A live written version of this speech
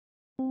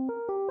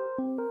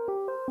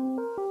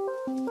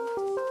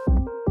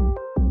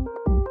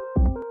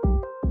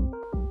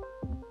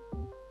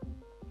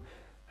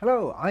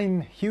Hello,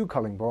 I'm Hugh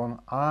Collingbourne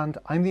and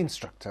I'm the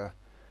instructor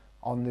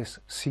on this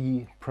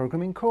C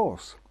programming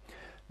course.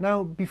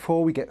 Now,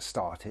 before we get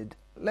started,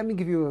 let me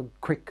give you a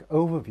quick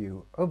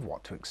overview of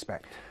what to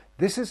expect.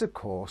 This is a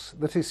course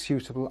that is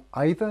suitable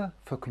either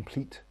for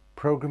complete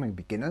programming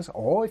beginners,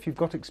 or if you've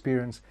got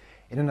experience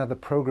in another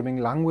programming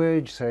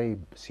language, say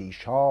C#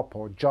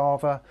 or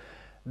Java,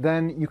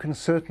 then you can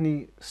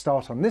certainly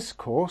start on this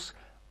course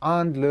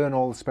and learn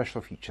all the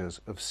special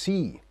features of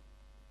C.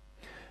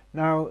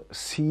 Now,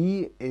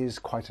 C is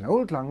quite an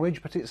old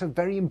language, but it's a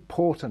very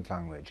important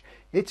language.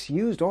 It's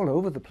used all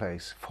over the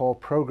place for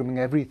programming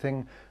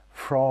everything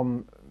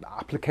from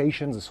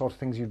applications, the sort of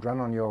things you'd run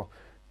on your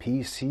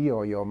PC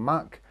or your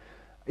Mac.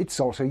 It's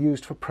also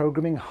used for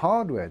programming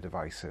hardware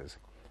devices.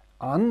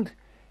 And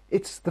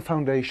it's the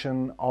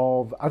foundation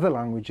of other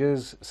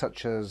languages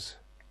such as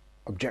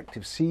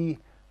Objective-C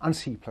and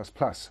C++.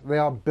 They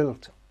are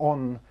built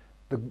on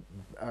the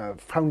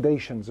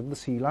foundations of the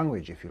C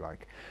language, if you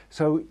like.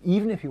 So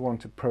even if you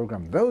want to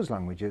program those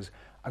languages,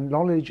 a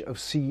knowledge of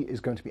C is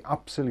going to be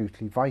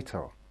absolutely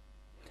vital.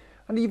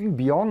 And even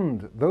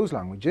beyond those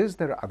languages,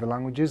 there are other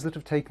languages that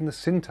have taken the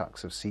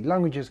syntax of C.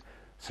 Languages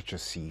such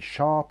as C#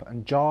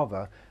 and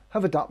Java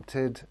have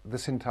adapted the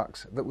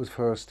syntax that was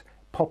first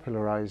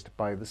popularized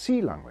by the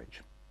C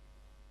language.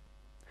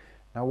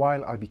 Now,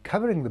 while I'll be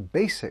covering the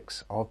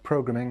basics of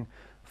programming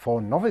for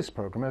novice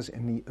programmers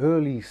in the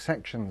early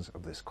sections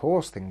of this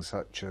course, things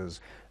such as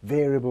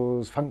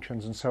variables,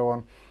 functions and so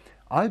on,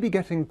 I'll be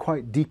getting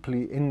quite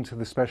deeply into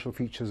the special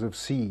features of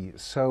C.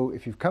 So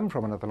if you've come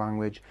from another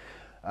language,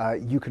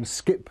 you can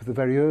skip the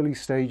very early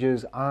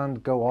stages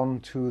and go on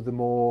to the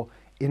more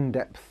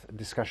in-depth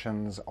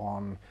discussions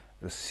on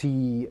the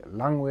C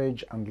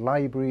language and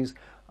libraries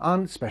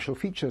and special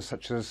features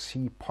such as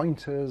C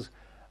pointers,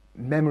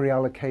 memory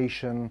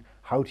allocation,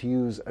 how to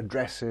use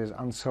addresses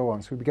and so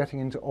on. So we'll be getting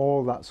into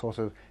all that sort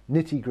of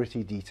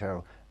nitty-gritty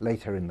detail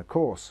later in the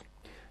course.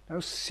 Now,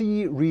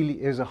 C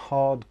really is a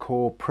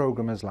hardcore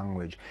programmer's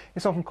language.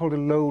 It's often called a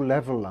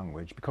low-level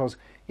language because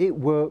it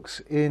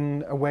works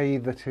in a way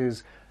that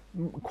is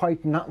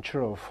quite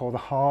natural for the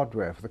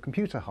hardware, for the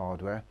computer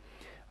hardware.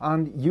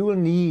 And you will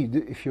need,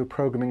 if you're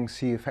programming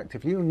C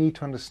effectively, you'll need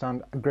to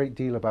understand a great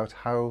deal about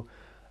how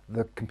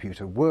the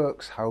computer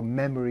works, how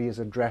memory is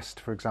addressed,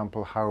 for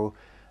example, how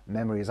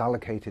memory is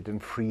allocated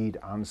and freed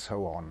and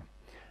so on.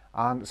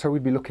 And so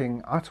we'll be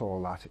looking at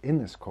all that in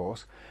this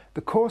course.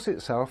 The course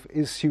itself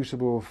is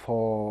suitable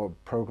for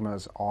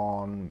programmers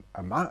on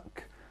a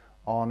Mac,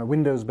 on a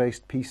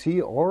Windows-based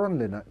PC or on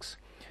Linux.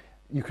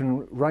 You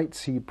can write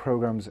C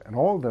programs in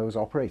all those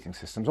operating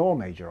systems, all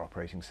major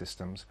operating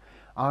systems.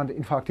 And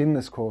in fact, in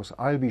this course,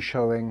 I'll be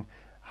showing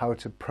how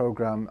to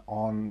program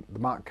on the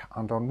Mac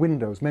and on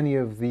Windows. Many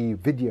of the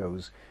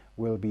videos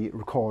will be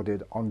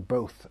recorded on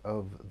both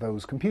of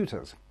those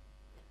computers.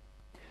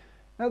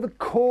 Now, the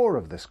core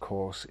of this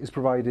course is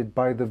provided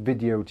by the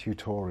video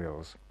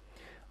tutorials,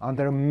 and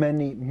there are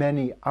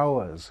many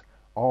hours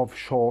of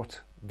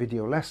short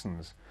video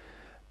lessons.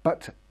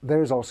 But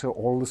there is also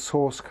all the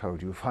source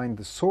code. You'll find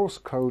the source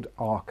code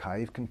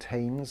archive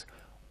contains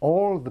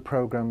all the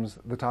programs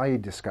that I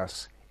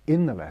discuss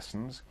in the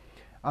lessons,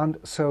 and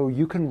so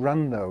you can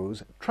run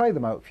those, try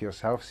them out for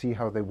yourself, see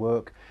how they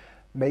work,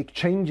 make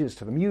changes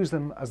to them, use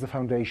them as the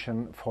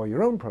foundation for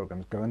your own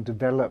programs. Go and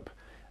develop,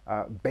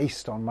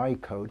 based on my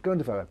code, go and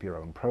develop your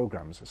own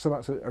programs. So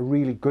that's a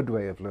really good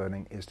way of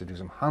learning, is to do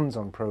some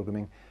hands-on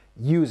programming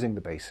using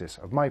the basis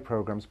of my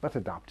programs but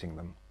adapting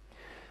them.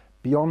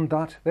 Beyond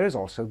that, there is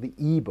also the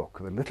e-book,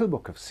 the little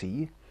book of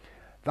C.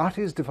 That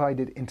is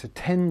divided into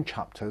 10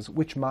 chapters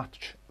which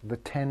match the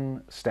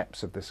 10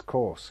 steps of this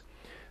course.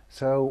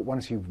 So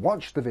once you've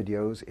watched the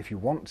videos, if you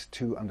want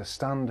to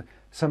understand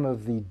some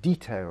of the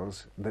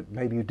details that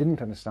maybe you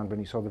didn't understand when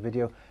you saw the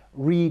video,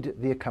 read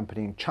the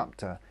accompanying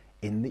chapter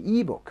in the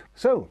ebook.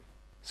 So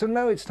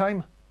now it's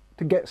time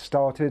to get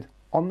started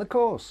on the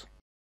course.